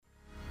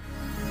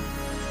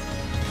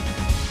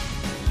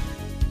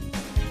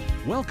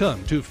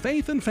Welcome to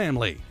Faith and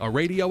Family, a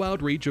radio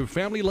outreach of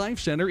Family Life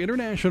Center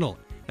International.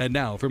 And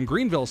now from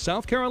Greenville,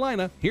 South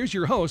Carolina, here's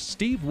your host,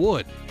 Steve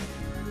Wood.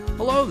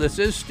 Hello, this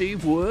is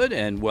Steve Wood,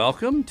 and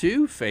welcome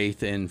to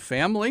Faith and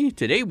Family.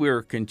 Today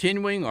we're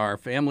continuing our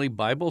family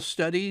Bible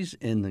studies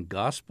in the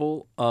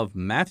Gospel of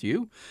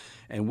Matthew,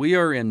 and we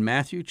are in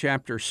Matthew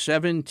chapter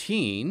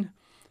 17.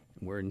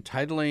 We're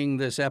entitling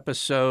this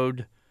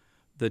episode,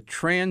 The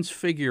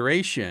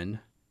Transfiguration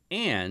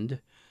and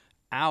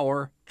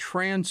Our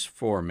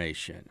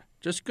Transformation.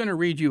 Just going to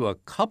read you a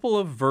couple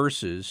of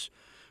verses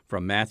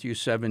from Matthew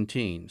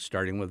 17,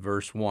 starting with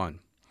verse 1.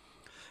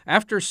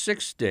 After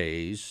 6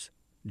 days,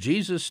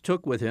 Jesus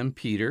took with him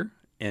Peter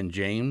and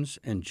James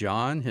and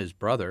John, his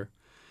brother,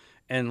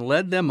 and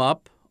led them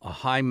up a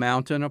high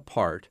mountain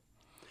apart,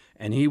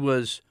 and he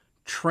was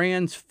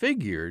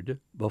transfigured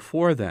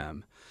before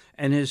them,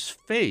 and his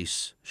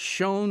face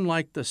shone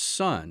like the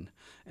sun,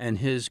 and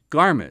his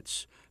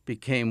garments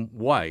became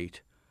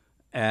white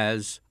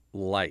as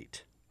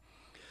light.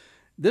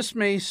 This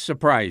may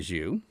surprise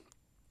you,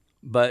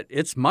 but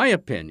it's my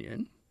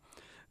opinion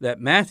that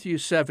Matthew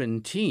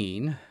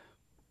 17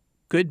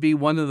 could be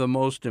one of the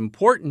most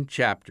important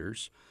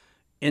chapters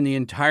in the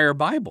entire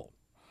Bible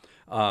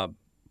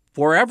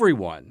for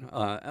everyone,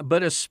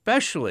 but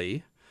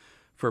especially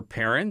for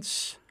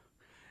parents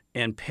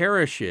and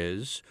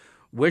parishes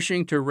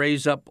wishing to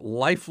raise up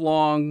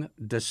lifelong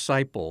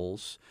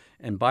disciples.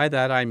 And by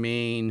that I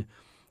mean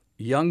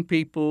young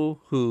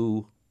people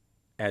who,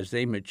 as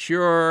they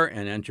mature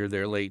and enter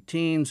their late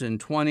teens and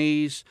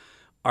 20s,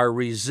 are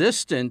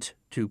resistant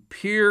to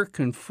peer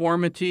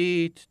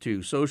conformity,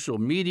 to social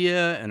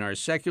media and our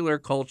secular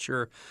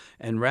culture,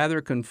 and rather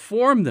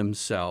conform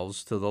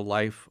themselves to the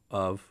life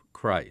of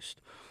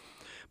Christ.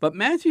 But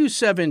Matthew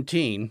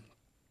 17,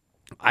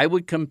 I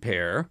would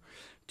compare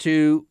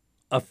to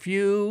a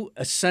few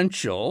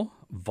essential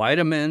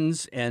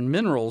vitamins and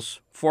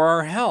minerals for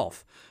our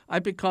health.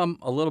 I've become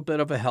a little bit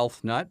of a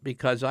health nut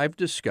because I've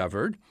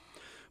discovered,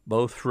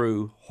 both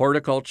through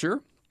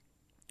horticulture,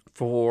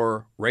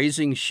 for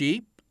raising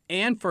sheep,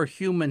 and for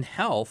human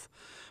health,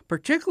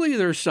 particularly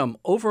there's some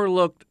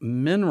overlooked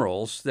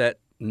minerals that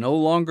no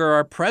longer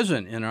are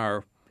present in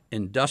our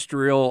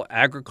industrial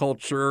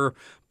agriculture,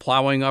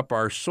 plowing up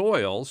our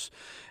soils,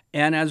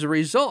 and as a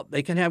result,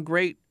 they can have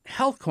great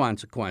health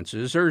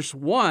consequences. There's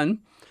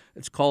one,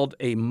 it's called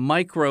a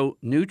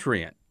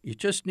micronutrient. You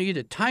just need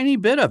a tiny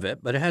bit of it,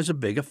 but it has a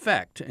big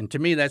effect. And to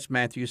me, that's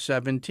Matthew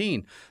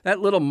 17. That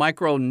little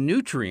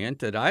micronutrient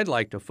that I'd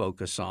like to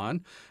focus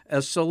on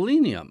is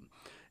selenium.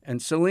 And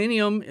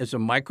selenium is a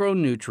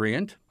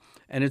micronutrient,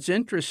 and it's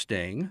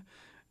interesting.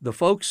 The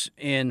folks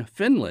in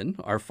Finland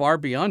are far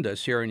beyond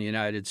us here in the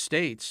United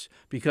States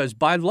because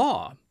by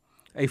law,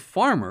 a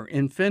farmer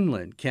in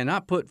Finland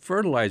cannot put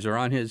fertilizer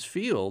on his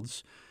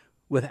fields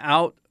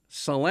without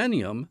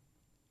selenium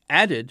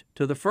added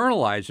to the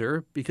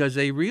fertilizer because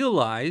they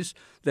realize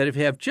that if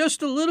you have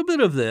just a little bit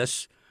of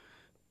this,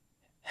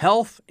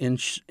 health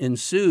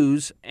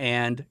ensues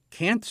and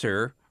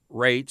cancer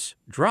rates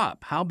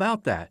drop. How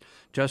about that?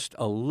 Just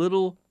a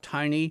little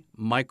tiny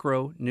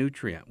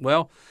micronutrient.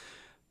 Well,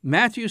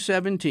 Matthew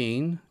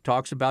 17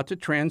 talks about the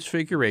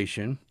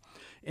Transfiguration,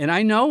 and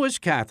I know as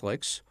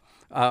Catholics,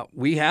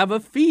 we have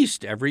a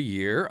feast every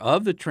year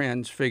of the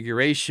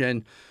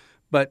Transfiguration,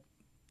 but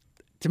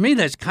to me,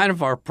 that's kind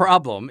of our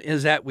problem,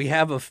 is that we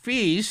have a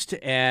feast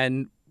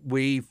and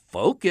we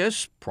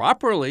focus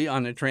properly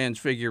on the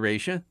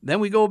Transfiguration, then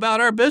we go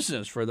about our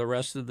business for the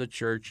rest of the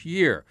church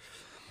year.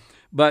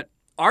 But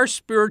our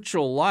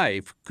spiritual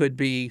life could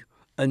be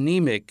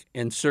anemic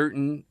in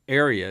certain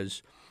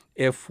areas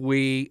if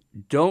we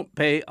don't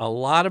pay a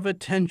lot of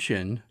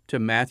attention to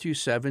Matthew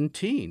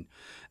 17,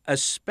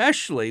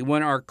 especially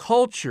when our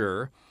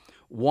culture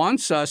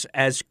wants us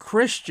as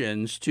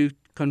Christians to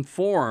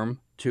conform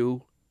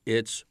to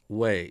its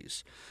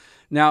ways.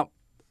 Now,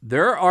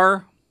 there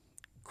are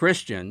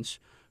Christians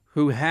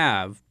who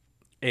have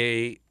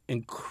an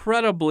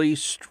incredibly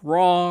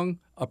strong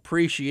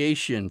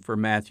appreciation for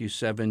Matthew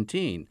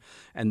 17,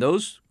 and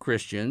those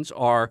Christians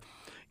are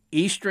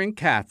Eastern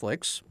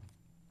Catholics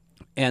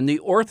and the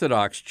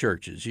Orthodox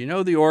churches. You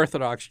know, the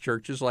Orthodox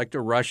churches like the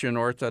Russian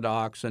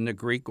Orthodox and the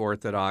Greek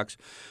Orthodox,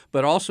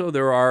 but also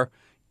there are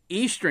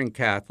Eastern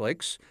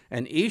Catholics,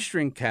 and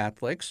Eastern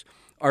Catholics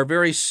are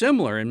very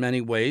similar in many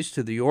ways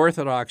to the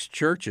Orthodox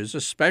churches,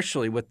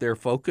 especially with their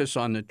focus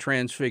on the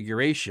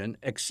Transfiguration,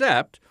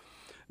 except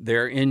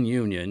they're in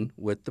union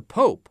with the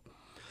Pope.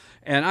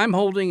 And I'm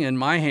holding in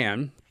my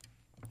hand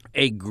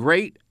a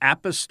great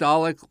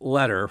apostolic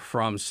letter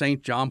from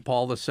St. John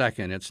Paul II.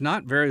 It's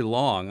not very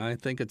long. I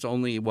think it's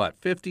only,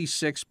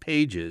 56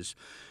 pages,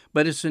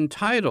 but it's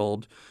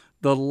entitled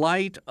The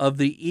Light of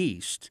the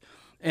East.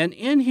 And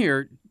in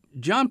here,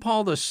 John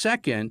Paul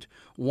II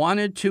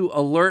wanted to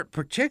alert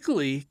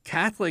particularly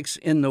Catholics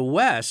in the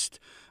West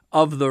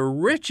of the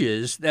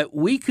riches that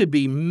we could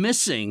be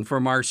missing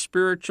from our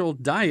spiritual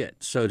diet,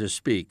 so to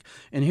speak.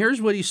 And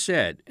here's what he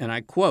said, and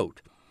I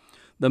quote,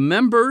 "The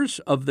members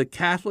of the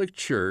Catholic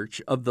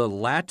Church of the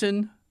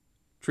Latin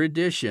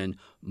tradition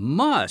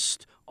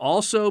must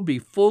also be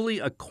fully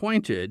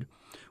acquainted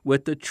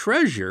with the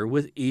treasure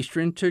with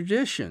Eastern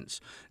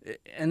traditions.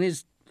 And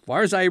as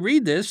far as I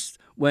read this,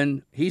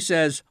 when he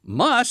says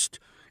must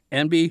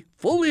and be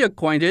fully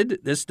acquainted,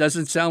 this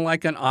doesn't sound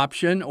like an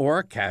option or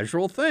a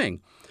casual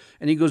thing.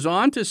 And he goes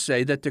on to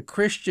say that the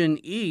Christian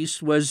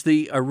East was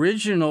the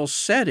original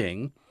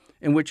setting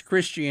in which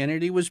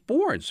Christianity was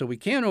born, so we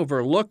can't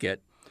overlook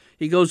it.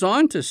 He goes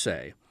on to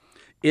say,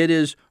 it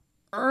is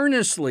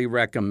earnestly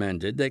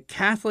recommended that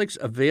Catholics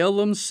avail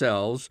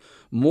themselves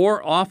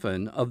more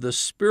often of the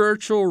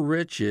spiritual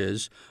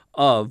riches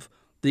of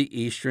the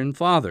Eastern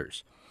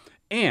Fathers.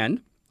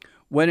 And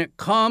when it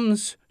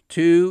comes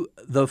to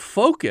the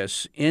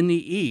focus in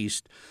the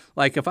East,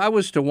 like if I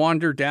was to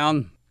wander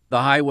down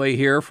the highway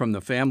here from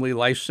the Family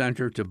Life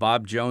Center to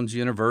Bob Jones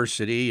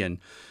University and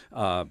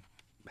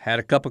had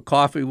a cup of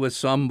coffee with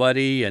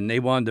somebody and they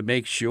wanted to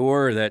make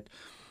sure that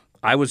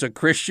I was a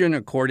Christian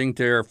according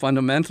to their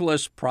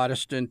fundamentalist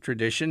Protestant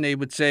tradition, they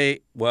would say,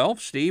 well,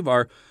 Steve,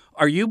 are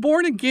you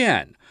born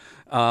again?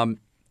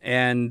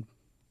 And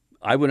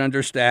I would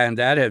understand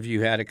that. Have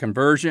you had a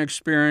conversion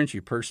experience?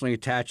 You personally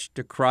attached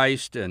to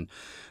Christ? And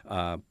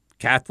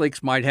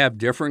Catholics might have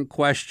different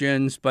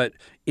questions. But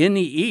in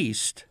the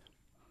East,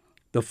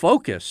 the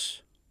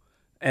focus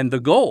and the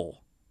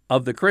goal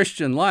of the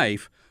Christian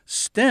life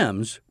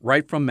stems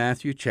right from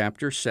Matthew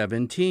chapter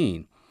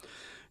 17.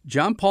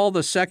 John Paul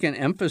II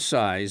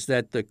emphasized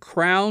that the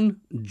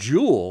crown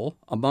jewel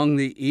among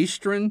the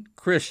Eastern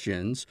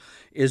Christians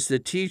is the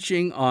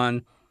teaching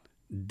on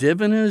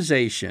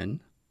divinization,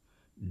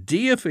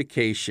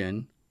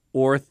 deification,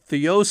 or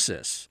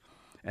theosis.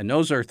 And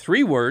those are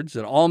three words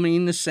that all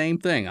mean the same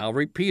thing. I'll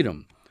repeat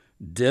them.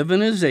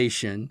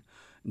 Divinization,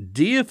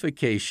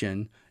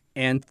 deification,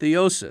 and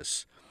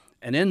theosis.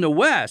 And in the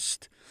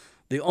West,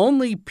 the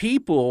only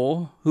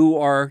people who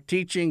are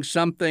teaching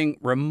something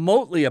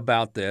remotely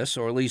about this,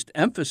 or at least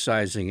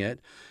emphasizing it,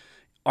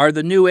 are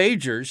the New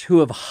Agers who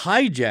have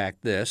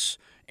hijacked this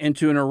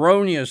into an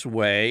erroneous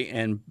way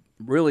and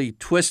really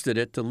twisted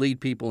it to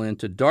lead people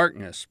into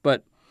darkness.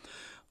 But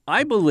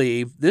I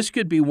believe this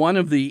could be one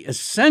of the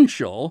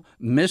essential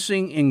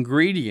missing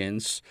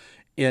ingredients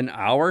in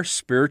our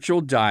spiritual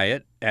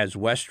diet as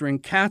Western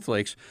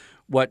Catholics,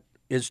 what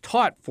is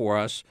taught for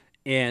us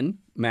in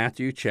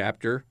Matthew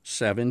chapter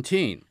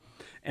 17.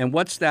 And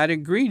what's that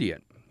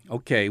ingredient?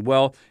 Okay,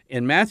 well,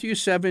 in Matthew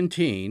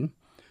 17,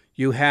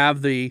 you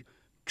have the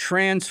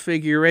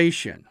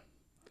Transfiguration.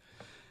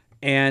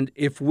 And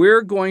if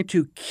we're going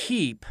to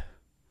keep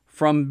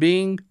from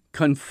being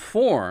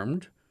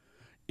conformed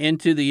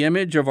into the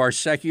image of our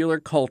secular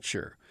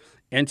culture,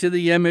 into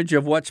the image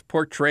of what's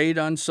portrayed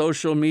on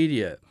social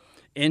media,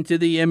 into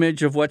the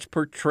image of what's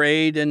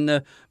portrayed in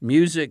the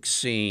music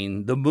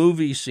scene, the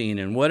movie scene,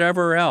 and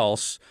whatever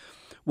else,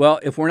 well,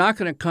 if we're not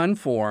going to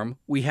conform,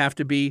 we have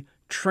to be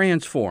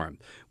transformed.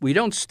 We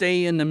don't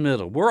stay in the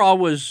middle. We're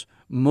always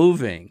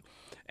moving.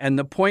 And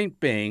the point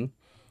being,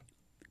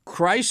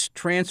 Christ's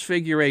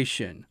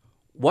transfiguration,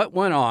 what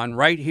went on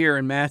right here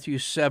in Matthew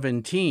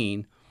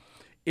 17,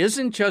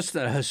 isn't just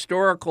a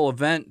historical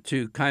event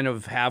to kind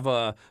of have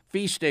a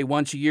feast day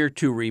once a year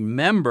to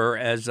remember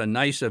as a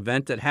nice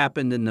event that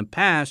happened in the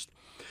past,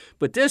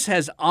 but this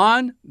has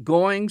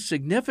ongoing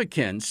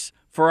significance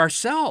for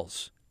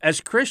ourselves as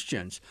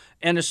Christians,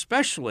 and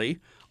especially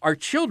our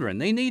children.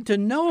 They need to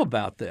know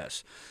about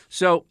this.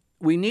 So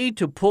we need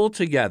to pull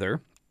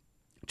together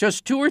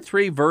just 2 or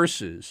 3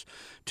 verses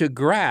to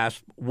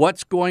grasp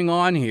what's going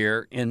on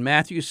here in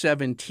Matthew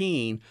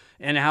 17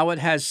 and how it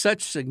has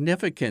such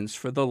significance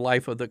for the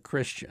life of the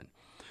Christian.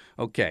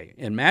 Okay,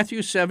 in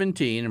Matthew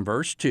 17 and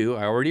verse 2,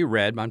 I already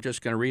read, but I'm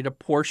just going to read a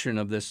portion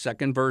of this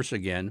second verse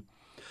again.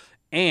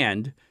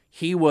 And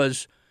he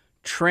was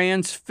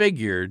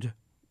transfigured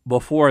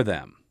before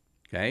them.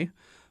 Okay,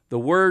 the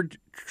word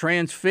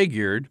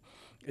transfigured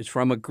is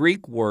from a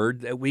Greek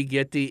word that we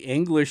get the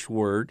English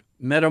word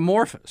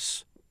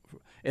metamorphosis.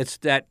 It's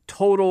that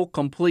total,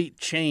 complete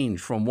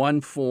change from one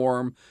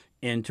form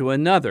into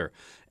another.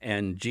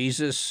 And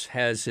Jesus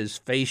has his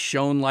face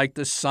shone like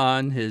the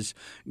sun. His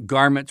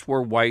garments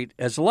were white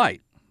as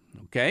light.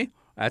 Okay?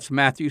 That's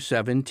Matthew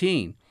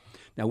 17.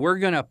 Now, we're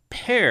going to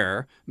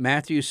pair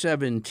Matthew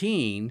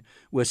 17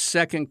 with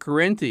 2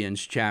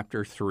 Corinthians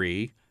chapter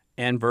 3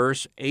 and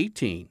verse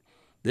 18.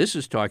 This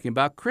is talking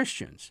about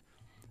Christians.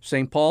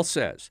 St. Paul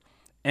says,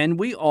 "And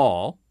we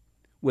all,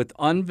 with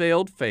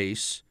unveiled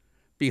face,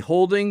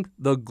 beholding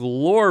the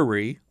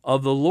glory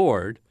of the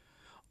Lord,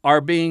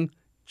 are being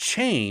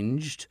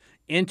changed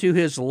into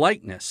his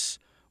likeness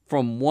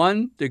from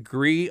one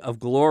degree of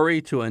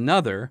glory to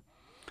another,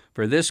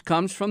 for this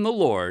comes from the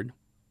Lord,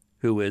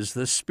 who is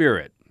the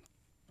Spirit."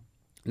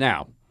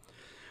 Now,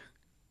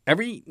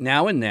 every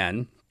now and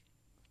then,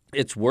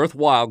 it's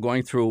worthwhile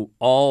going through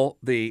all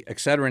the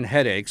Excedrin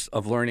headaches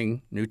of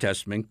learning New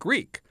Testament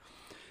Greek,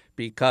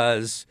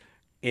 because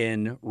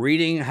in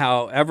reading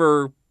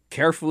however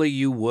carefully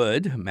you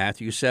would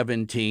Matthew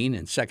 17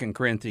 and 2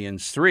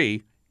 Corinthians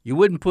 3, you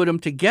wouldn't put them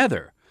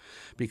together,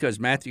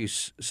 because Matthew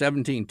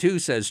 17:2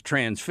 says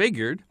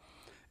transfigured,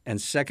 and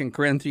 2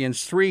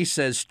 Corinthians 3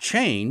 says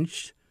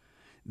changed.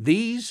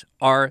 These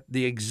are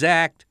the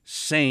exact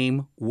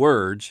same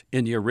words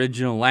in the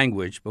original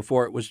language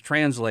before it was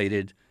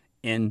translated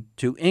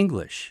into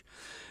English.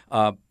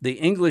 The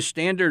English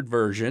Standard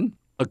Version,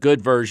 a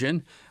good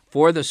version,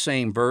 for the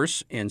same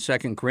verse in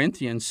 2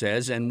 Corinthians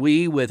says, "And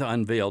we with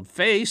unveiled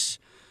face,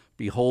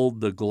 beholding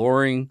the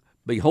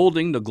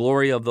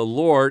glory of the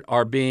Lord,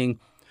 are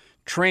being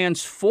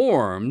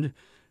transformed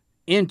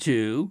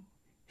into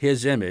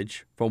his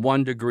image from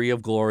one degree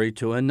of glory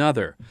to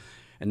another."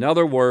 In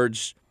other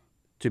words,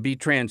 to be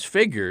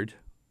transfigured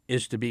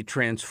is to be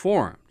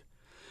transformed.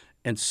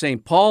 And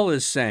St. Paul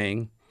is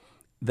saying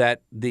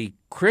that the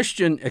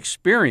Christian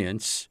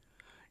experience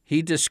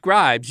he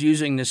describes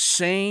using the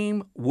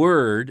same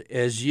word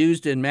as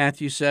used in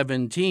Matthew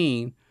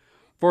 17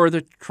 for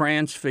the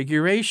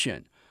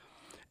transfiguration.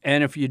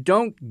 And if you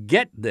don't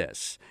get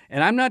this,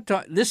 and I'm not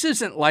talking, this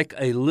isn't like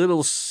a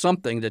little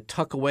something to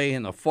tuck away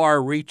in the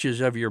far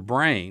reaches of your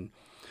brain.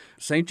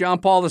 St. John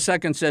Paul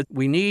II said,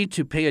 we need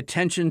to pay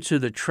attention to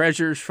the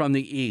treasures from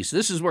the East.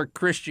 This is where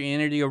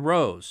Christianity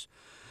arose.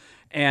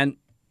 And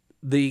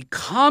the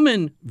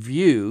common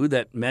view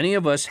that many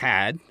of us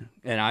had,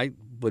 and I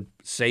would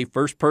say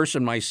first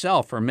person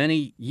myself for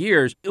many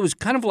years, it was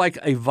kind of like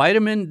a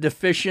vitamin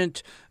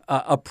deficient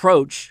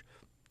approach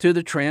to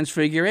the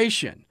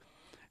Transfiguration.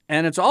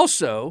 And it's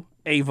also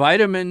a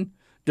vitamin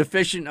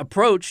deficient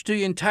approach to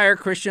the entire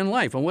Christian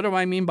life. And what do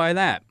I mean by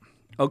that?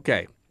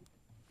 Okay.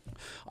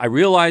 I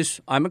realize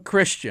I'm a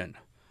Christian,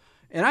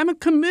 and I'm a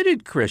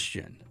committed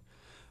Christian,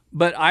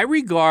 but I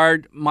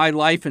regard my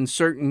life in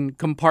certain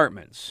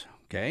compartments,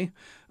 okay?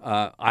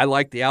 I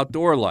like the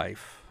outdoor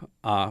life.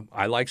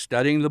 I like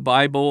studying the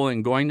Bible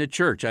and going to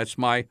church. That's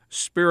my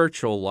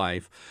spiritual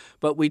life.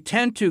 But we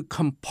tend to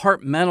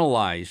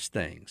compartmentalize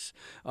things.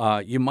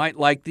 You might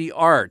like the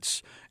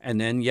arts,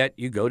 and then yet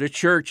you go to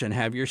church and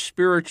have your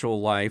spiritual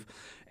life,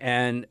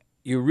 and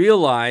you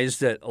realize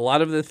that a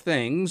lot of the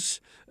things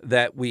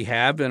that we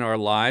have in our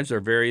lives, our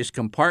various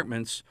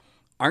compartments,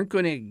 aren't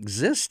going to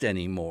exist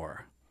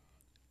anymore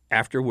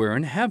after we're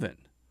in heaven.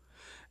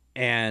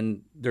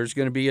 And there's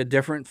going to be a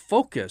different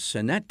focus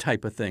and that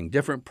type of thing,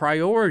 different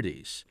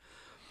priorities.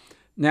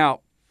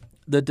 Now,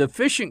 the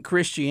deficient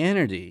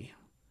Christianity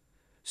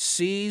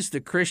sees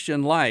the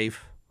Christian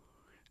life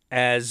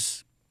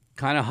as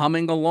kind of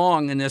humming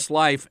along in this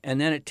life,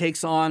 and then it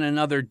takes on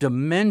another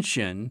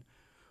dimension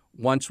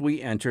once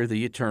we enter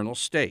the eternal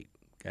state.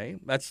 Okay,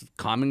 that's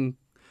common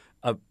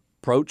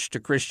approach to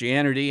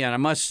Christianity, and I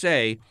must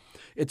say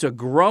it's a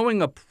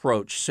growing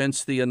approach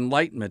since the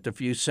Enlightenment a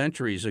few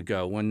centuries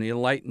ago when the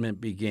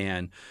Enlightenment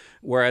began,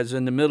 whereas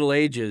in the Middle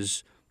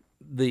Ages,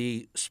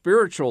 the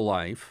spiritual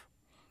life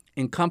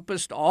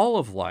encompassed all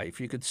of life.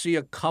 You could see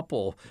a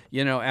couple,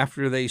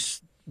 after they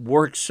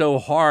worked so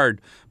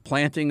hard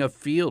planting a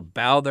field,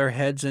 bow their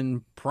heads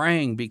in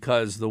praying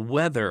because the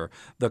weather,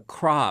 the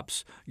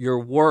crops, your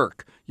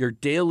work, your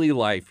daily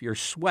life, your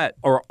sweat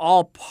are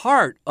all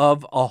part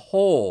of a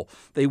whole.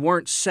 They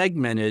weren't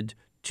segmented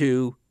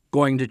to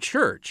going to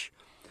church.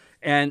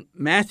 And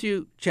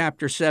Matthew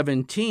chapter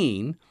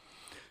 17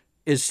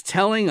 is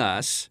telling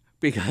us,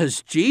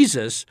 because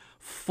Jesus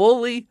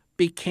fully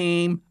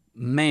became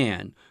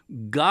man,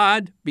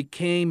 God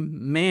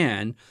became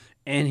man,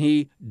 and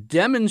he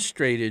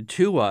demonstrated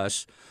to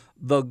us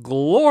the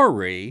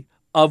glory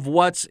of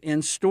what's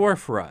in store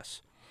for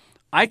us.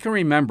 I can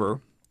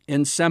remember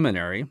in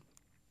seminary,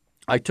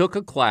 I took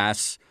a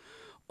class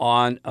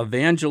on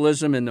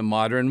evangelism in the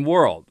modern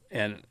world,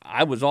 and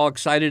I was all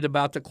excited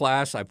about the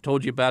class. I've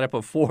told you about it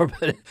before,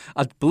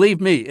 but believe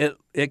me,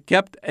 it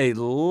kept a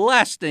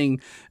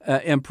lasting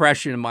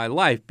impression in my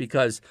life,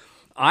 because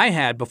I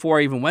had, before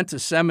I even went to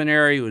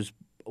seminary,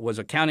 was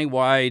a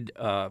countywide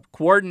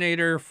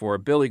coordinator for a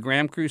Billy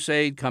Graham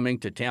crusade coming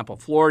to Tampa,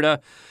 Florida.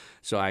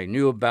 So I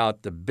knew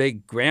about the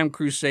big Graham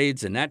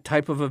crusades and that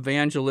type of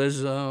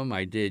evangelism.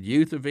 I did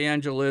youth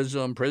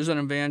evangelism, prison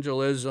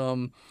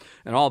evangelism,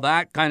 and all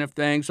that kind of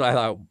thing. So I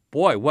thought,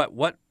 boy,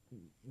 what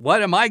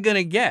am I going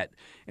to get?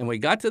 And we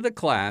got to the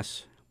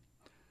class,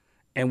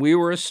 and we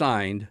were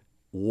assigned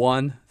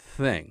one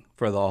thing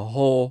for the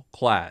whole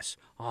class.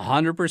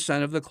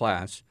 100% of the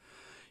class,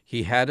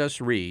 he had us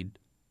read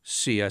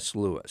C.S.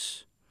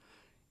 Lewis.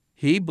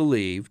 He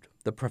believed,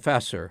 the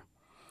professor,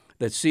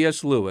 that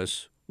C.S.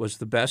 Lewis was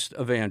the best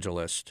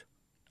evangelist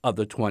of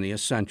the 20th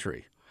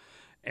century.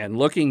 And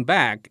looking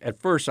back, at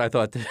first I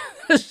thought,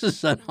 this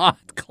is an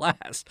odd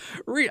class.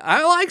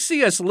 I like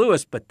C.S.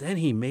 Lewis, but then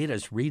he made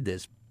us read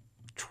this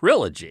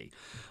trilogy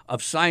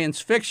of science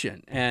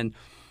fiction. And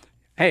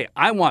hey,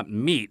 I want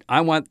meat.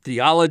 I want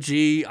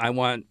theology. I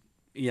want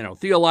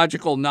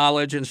theological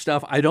knowledge and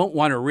stuff. I don't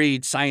want to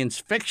read science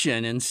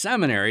fiction in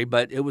seminary,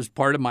 but it was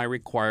part of my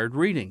required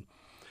reading.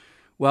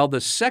 Well,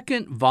 the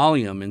second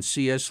volume in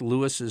C.S.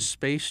 Lewis's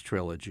Space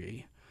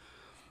Trilogy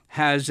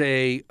has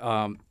a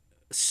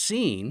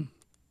scene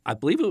I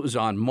believe it was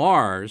on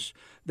Mars,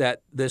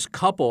 that this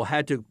couple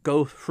had to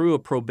go through a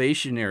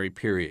probationary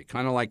period,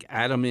 kind of like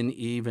Adam and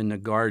Eve in the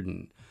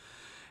garden.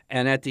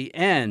 And at the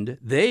end,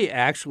 they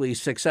actually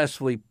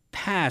successfully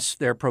passed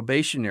their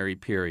probationary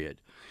period.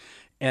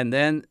 And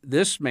then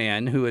this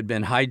man, who had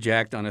been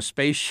hijacked on a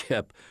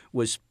spaceship,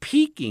 was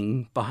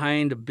peeking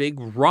behind a big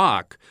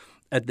rock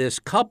at this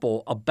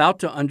couple about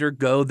to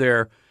undergo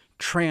their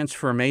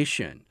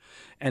transformation.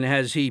 And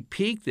as he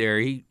peeked there,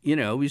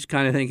 he's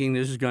kind of thinking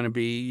this is going to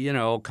be,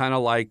 kind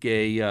of like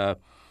a,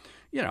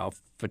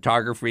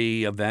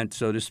 photography event,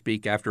 so to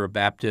speak, after a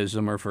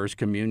baptism or first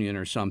communion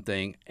or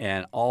something.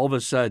 And all of a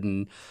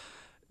sudden,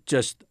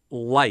 just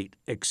light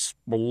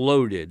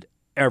exploded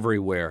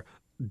everywhere.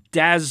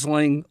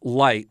 Dazzling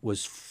light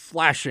was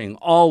flashing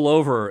all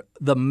over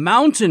the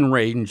mountain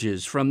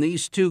ranges from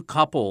these two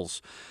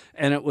couples.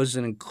 And it was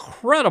an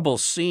incredible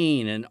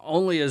scene, and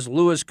only as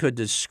Lewis could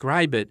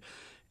describe it.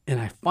 And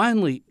I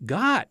finally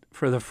got,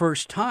 for the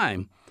first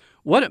time,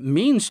 what it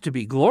means to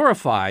be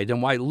glorified,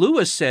 and why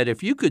Lewis said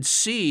if you could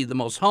see the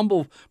most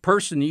humble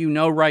person you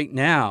know right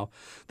now,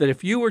 that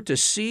if you were to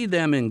see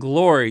them in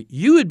glory,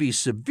 you would be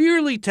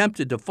severely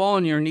tempted to fall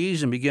on your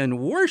knees and begin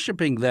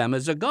worshiping them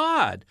as a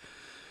god.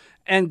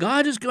 And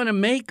God is going to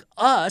make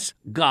us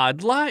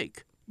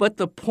godlike. But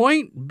the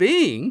point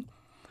being,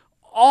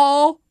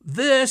 all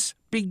this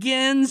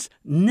begins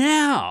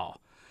now.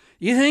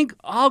 You think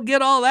I'll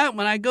get all that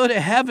when I go to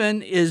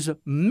heaven is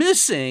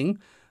missing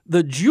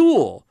the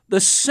jewel,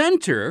 the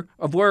center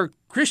of where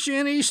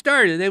Christianity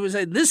started. They would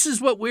say, this is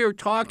what we are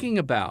talking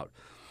about.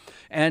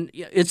 And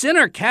it's in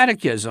our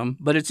catechism,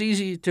 but it's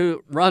easy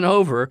to run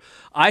over.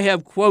 I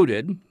have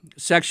quoted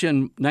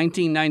section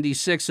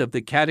 1996 of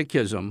the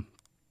catechism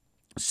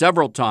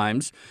several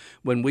times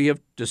when we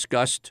have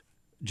discussed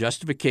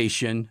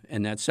justification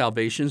and that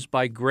salvation is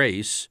by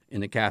grace in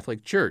the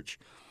Catholic Church.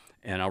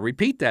 And I'll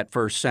repeat that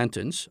first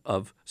sentence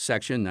of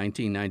section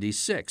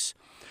 1996.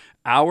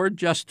 Our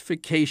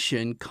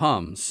justification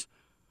comes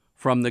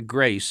from the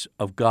grace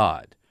of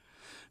God.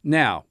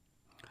 Now,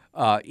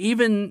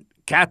 even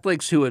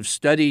Catholics who have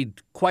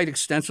studied quite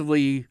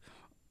extensively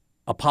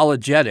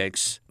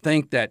apologetics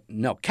think that,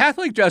 no,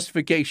 Catholic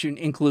justification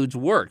includes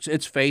works.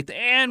 It's faith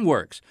and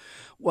works.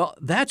 Well,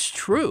 that's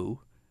true.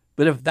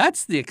 But if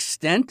that's the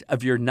extent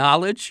of your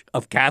knowledge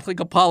of Catholic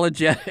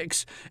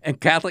apologetics and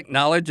Catholic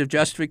knowledge of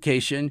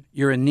justification,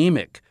 you're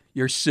anemic.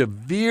 You're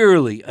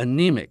severely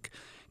anemic.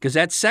 Because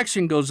that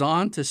section goes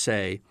on to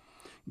say,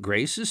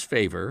 grace is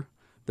favor,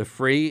 the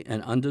free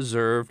and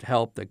undeserved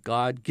help that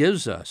God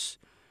gives us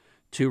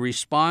to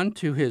respond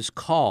to his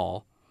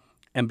call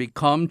and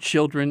become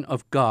children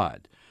of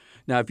God.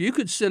 Now, if you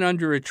could sit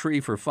under a tree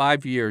for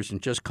 5 years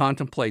and just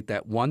contemplate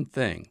that one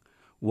thing,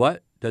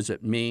 what does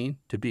it mean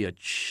to be a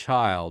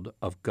child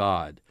of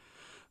God?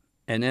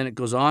 And then it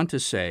goes on to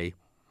say,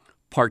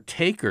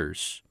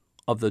 partakers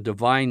of the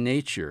divine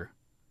nature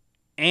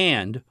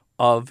and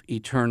of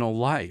eternal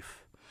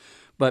life.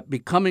 But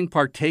becoming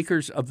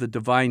partakers of the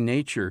divine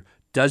nature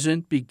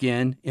doesn't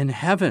begin in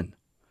heaven.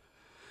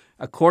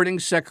 According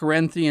to 2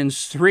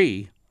 Corinthians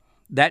 3,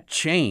 that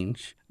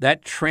change,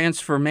 that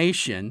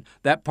transformation,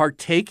 that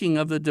partaking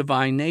of the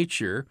divine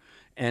nature,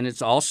 and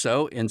it's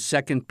also in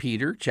 2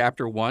 Peter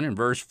chapter 1 and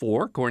verse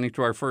 4, according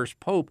to our first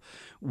pope,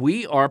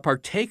 we are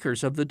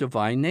partakers of the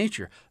divine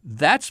nature.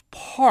 That's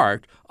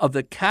part of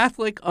the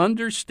Catholic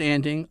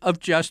understanding of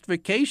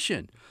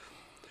justification.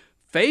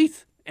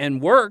 Faith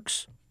and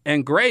works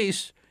and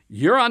grace,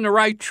 you're on the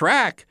right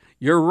track.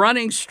 You're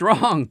running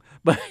strong,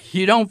 but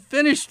you don't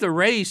finish the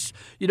race.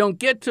 You don't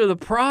get to the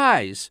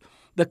prize.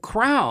 The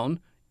crown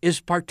is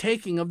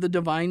partaking of the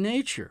divine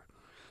nature.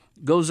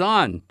 Goes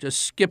on, just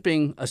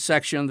skipping a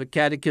section of the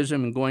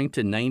Catechism and going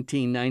to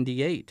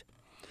 1998.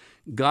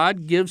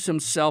 God gives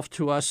himself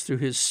to us through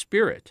his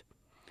Spirit.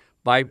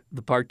 By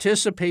the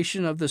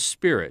participation of the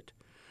Spirit,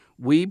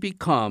 we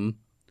become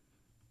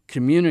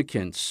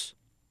communicants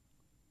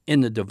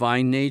in the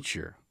divine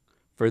nature.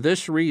 For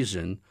this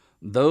reason,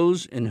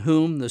 those in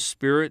whom the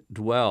Spirit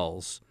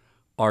dwells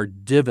are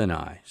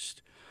divinized.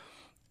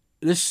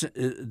 Does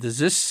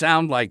this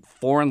sound like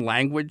foreign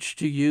language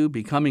to you,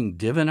 becoming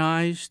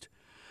divinized?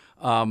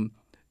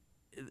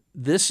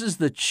 This is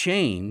the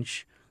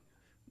change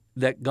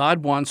that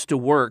God wants to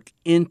work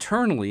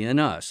internally in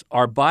us.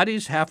 Our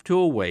bodies have to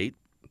await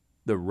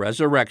the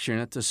resurrection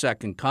at the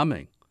second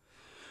coming.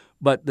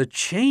 But the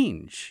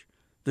change,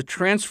 the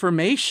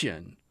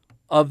transformation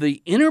of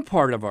the inner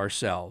part of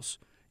ourselves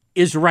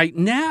is right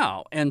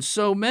now, and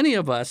so many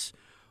of us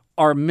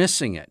are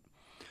missing it.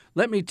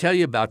 Let me tell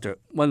you about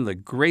one of the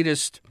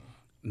greatest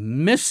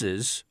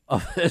misses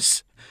of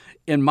this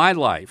in my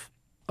life.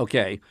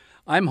 Okay,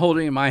 I'm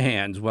holding in my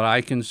hands what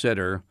I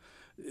consider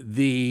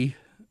the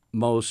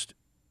most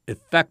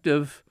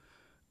effective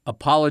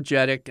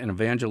apologetic and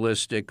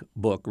evangelistic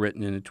book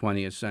written in the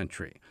 20th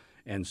century.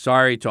 And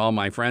sorry to all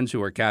my friends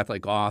who are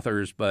Catholic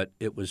authors, but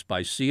it was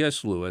by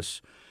C.S. Lewis,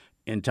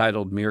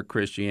 entitled Mere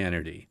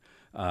Christianity.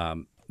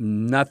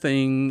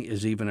 Nothing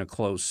is even a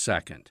close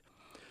second.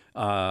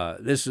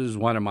 This is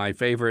one of my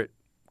favorite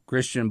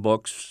Christian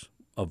books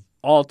of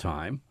all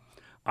time.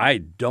 I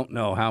don't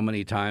know how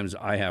many times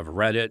I have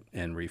read it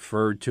and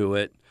referred to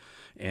it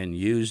and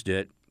used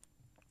it.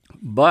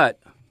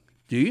 But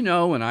do you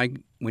know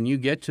when you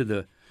get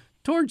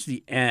towards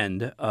the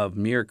end of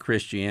Mere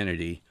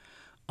Christianity,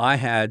 I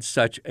had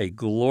such a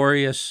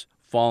glorious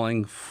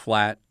falling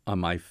flat on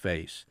my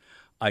face.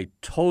 I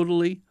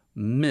totally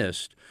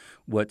missed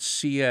what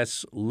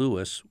C.S.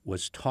 Lewis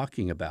was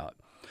talking about.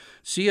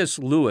 C.S.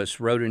 Lewis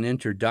wrote an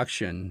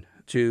introduction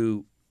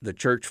to the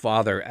church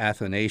father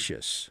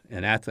Athanasius,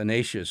 and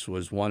Athanasius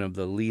was one of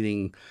the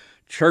leading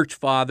church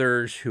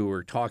fathers who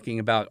were talking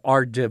about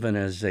our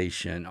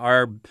divinization,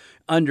 our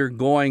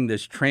undergoing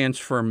this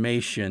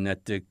transformation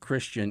that the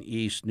Christian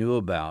East knew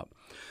about.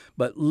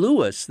 But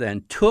Lewis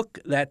then took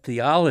that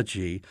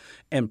theology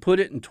and put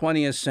it in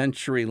 20th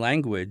century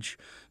language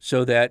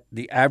so that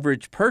the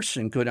average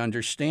person could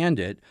understand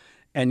it.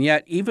 And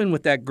yet, even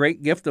with that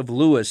great gift of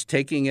Lewis,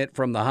 taking it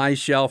from the high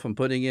shelf and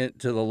putting it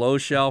to the low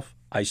shelf,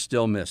 I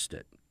still missed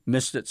it.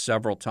 Missed it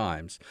several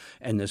times.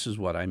 And this is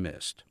what I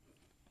missed.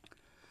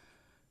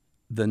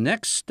 The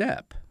next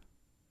step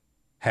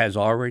has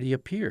already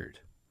appeared.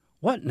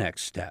 What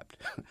next step?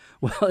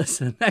 Well, it's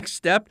the next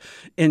step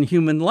in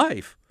human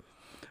life.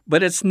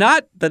 But it's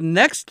not the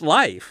next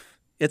life.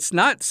 It's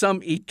not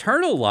some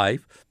eternal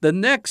life. The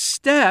next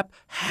step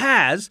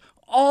has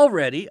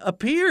already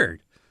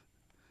appeared.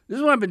 This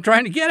is what I've been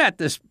trying to get at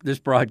this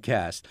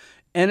broadcast.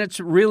 And it's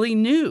really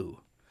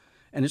new.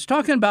 And it's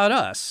talking about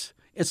us.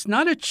 It's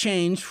not a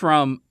change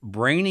from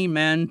brainy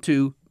men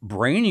to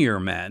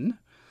brainier men.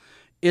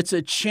 It's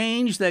a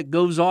change that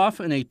goes off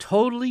in a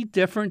totally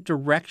different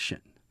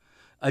direction.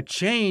 A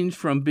change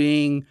from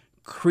being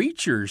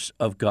creatures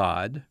of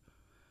God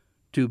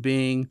to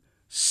being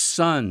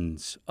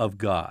sons of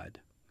God.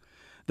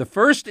 The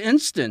first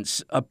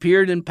instance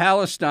appeared in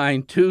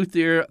Palestine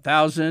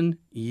 2,000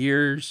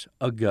 years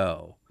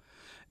ago.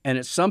 And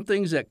it's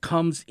something that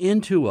comes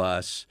into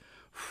us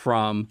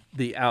from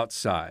the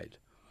outside.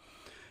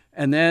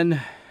 And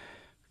then,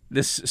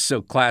 this is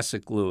so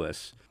classic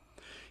Lewis.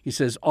 He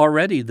says,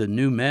 already the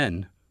new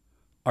men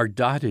are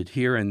dotted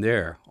here and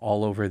there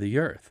all over the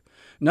earth.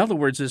 In other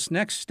words, this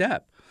next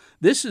step,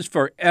 this is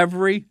for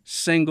every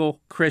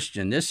single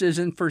Christian. This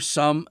isn't for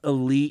some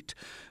elite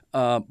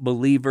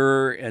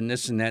believer and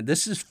this and that.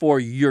 This is for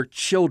your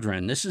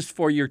children. This is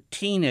for your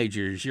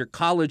teenagers, your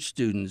college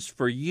students,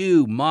 for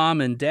you,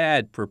 mom and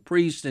dad, for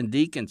priests and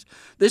deacons.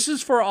 This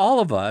is for all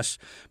of us,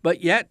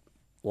 but yet,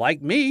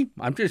 like me,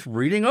 I'm just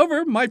reading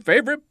over my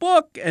favorite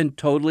book and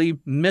totally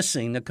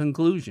missing the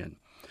conclusion.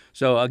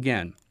 So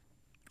again,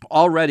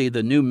 already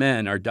the new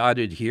men are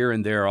dotted here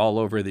and there all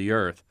over the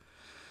earth.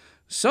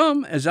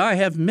 Some, as I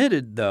have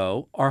admitted,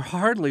 though, are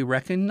hardly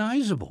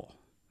recognizable.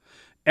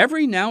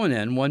 Every now and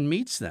then one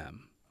meets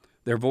them.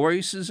 Their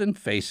voices and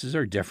faces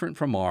are different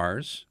from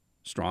ours,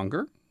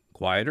 stronger,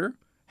 quieter,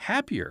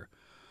 happier,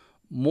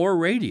 more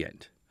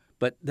radiant.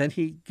 But then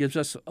he gives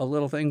us a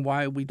little thing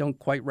why we don't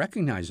quite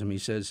recognize them. He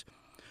says,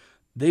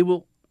 they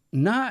will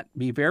not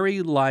be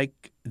very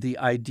like the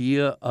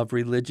idea of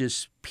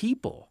religious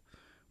people,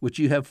 which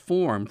you have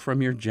formed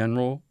from your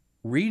general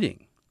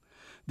reading.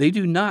 They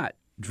do not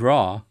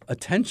draw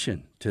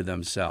attention to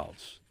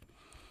themselves.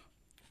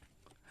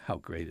 How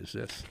great is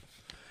this?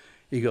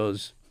 He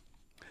goes,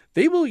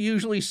 they will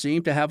usually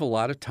seem to have a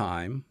lot of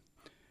time.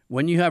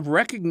 When you have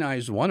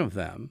recognized one of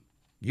them,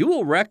 you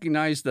will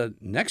recognize the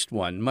next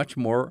one much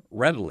more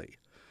readily.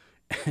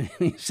 And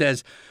he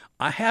says,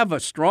 I have a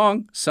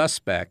strong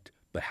suspect,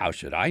 but how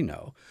should I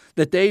know,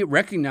 that they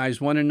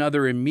recognize one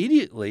another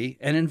immediately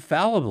and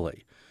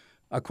infallibly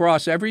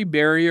across every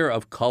barrier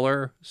of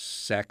color,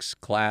 sex,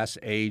 class,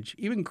 age,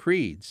 even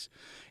creeds.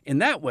 In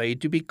that way,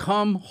 to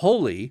become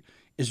holy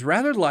is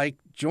rather like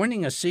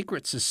joining a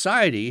secret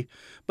society,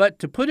 but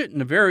to put it in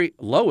the very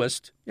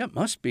lowest, it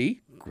must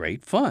be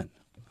great fun.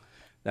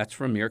 That's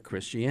from Mere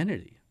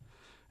Christianity.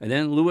 And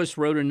then Lewis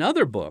wrote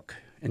another book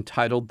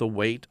entitled The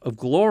Weight of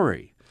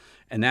Glory.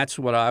 And that's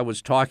what I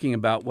was talking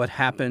about, what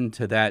happened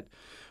to that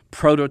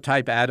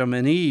prototype Adam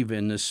and Eve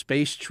in the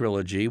space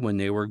trilogy when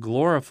they were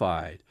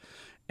glorified.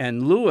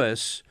 And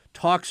Lewis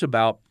talks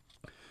about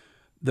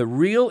the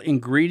real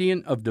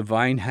ingredient of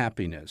divine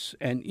happiness.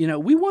 And,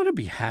 we want to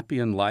be happy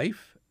in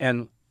life,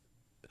 and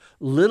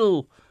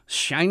little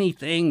shiny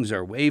things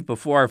are waved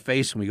before our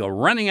face, and we go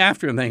running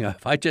after them, thinking,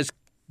 if I just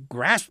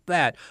grasp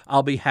that,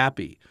 I'll be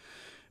happy.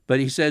 But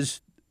he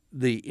says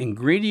the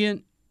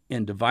ingredient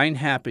in divine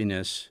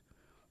happiness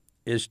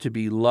is to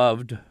be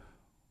loved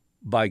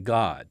by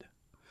God,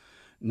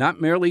 not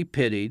merely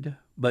pitied,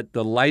 but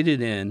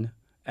delighted in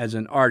as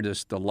an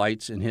artist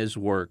delights in his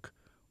work,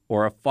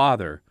 or a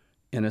father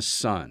in a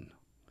son.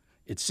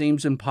 It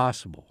seems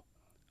impossible,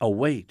 a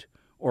weight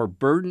or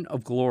burden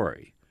of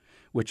glory,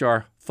 which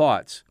our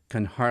thoughts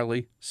can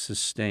hardly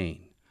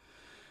sustain.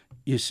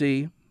 You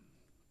see,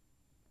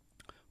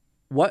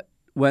 what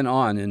went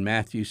on in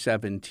Matthew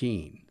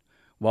 17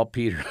 while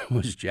Peter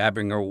was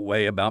jabbering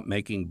away about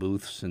making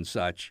booths and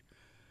such?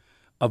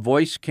 A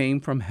voice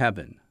came from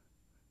heaven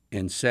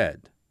and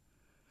said,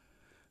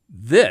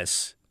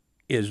 "This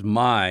is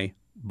my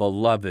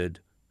beloved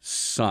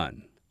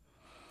Son.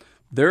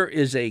 There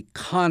is a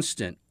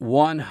constant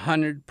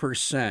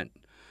 100%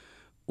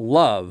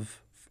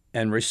 love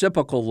and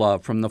reciprocal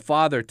love from the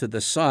Father to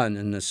the Son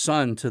and the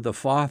Son to the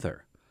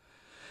Father.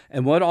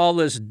 And what all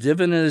this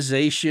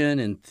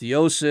divinization and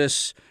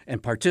theosis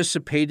and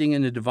participating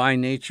in the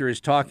divine nature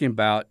is talking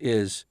about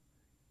is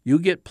you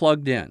get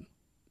plugged in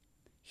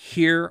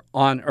here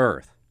on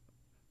earth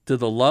to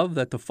the love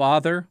that the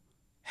Father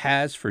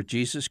has for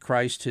Jesus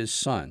Christ, his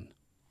Son.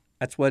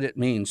 That's what it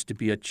means to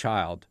be a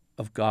child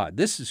of God.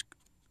 This is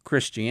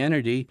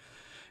Christianity.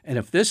 And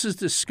if this is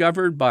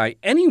discovered by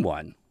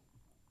anyone,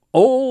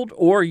 old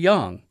or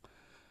young,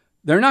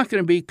 they're not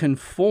going to be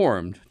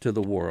conformed to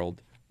the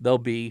world. They'll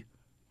be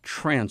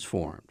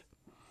transformed.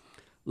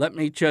 Let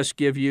me just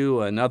give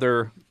you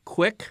another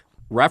quick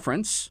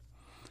reference.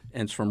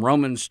 And it's from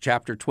Romans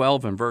chapter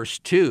 12 and verse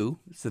 2.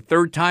 It's the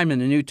third time in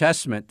the New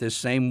Testament this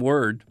same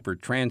word for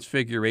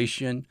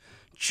transfiguration,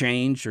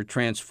 changed or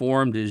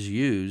transformed is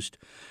used.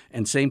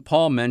 And St.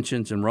 Paul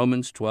mentions in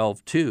Romans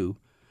 12:2,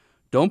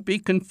 don't be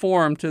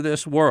conformed to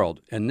this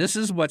world. And this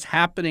is what's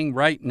happening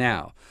right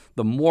now.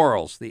 The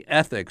morals, the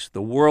ethics,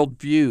 the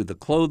worldview, the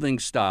clothing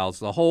styles,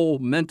 the whole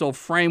mental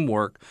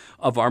framework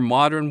of our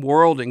modern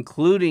world,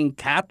 including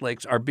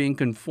Catholics, are being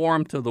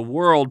conformed to the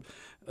world,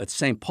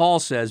 St. Paul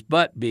says,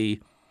 but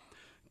be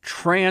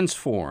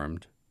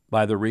transformed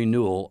by the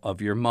renewal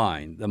of your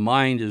mind. The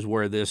mind is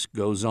where this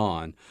goes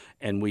on,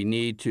 and we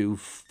need to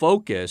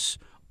focus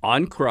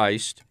on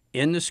Christ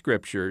in the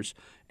Scriptures,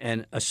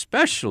 and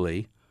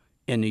especially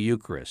in the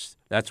Eucharist.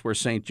 That's where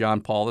St.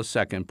 John Paul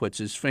II puts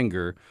his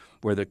finger,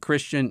 where the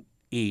Christian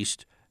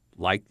East,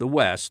 like the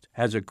West,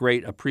 has a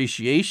great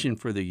appreciation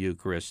for the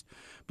Eucharist,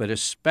 but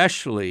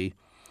especially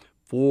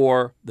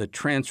for the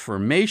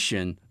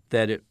transformation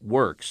that it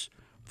works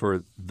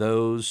for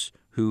those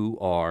who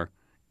are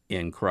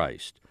in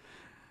Christ.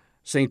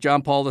 St.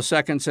 John Paul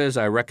II says,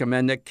 I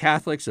recommend that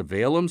Catholics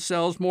avail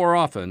themselves more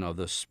often of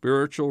the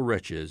spiritual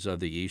riches of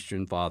the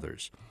Eastern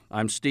Fathers.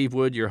 I'm Steve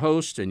Wood, your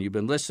host, and you've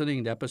been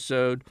listening to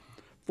episode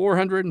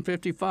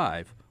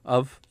 455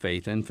 of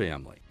Faith and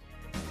Family.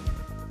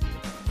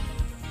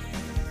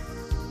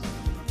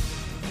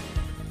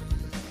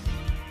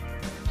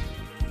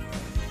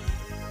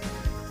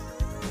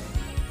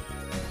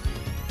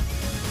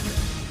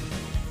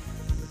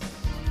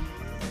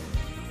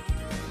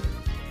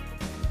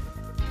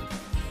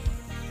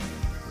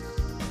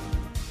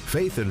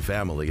 Faith and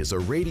Family is a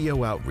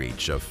radio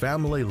outreach of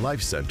Family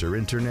Life Center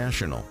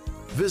International.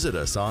 Visit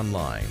us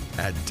online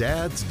at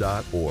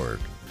dads.org.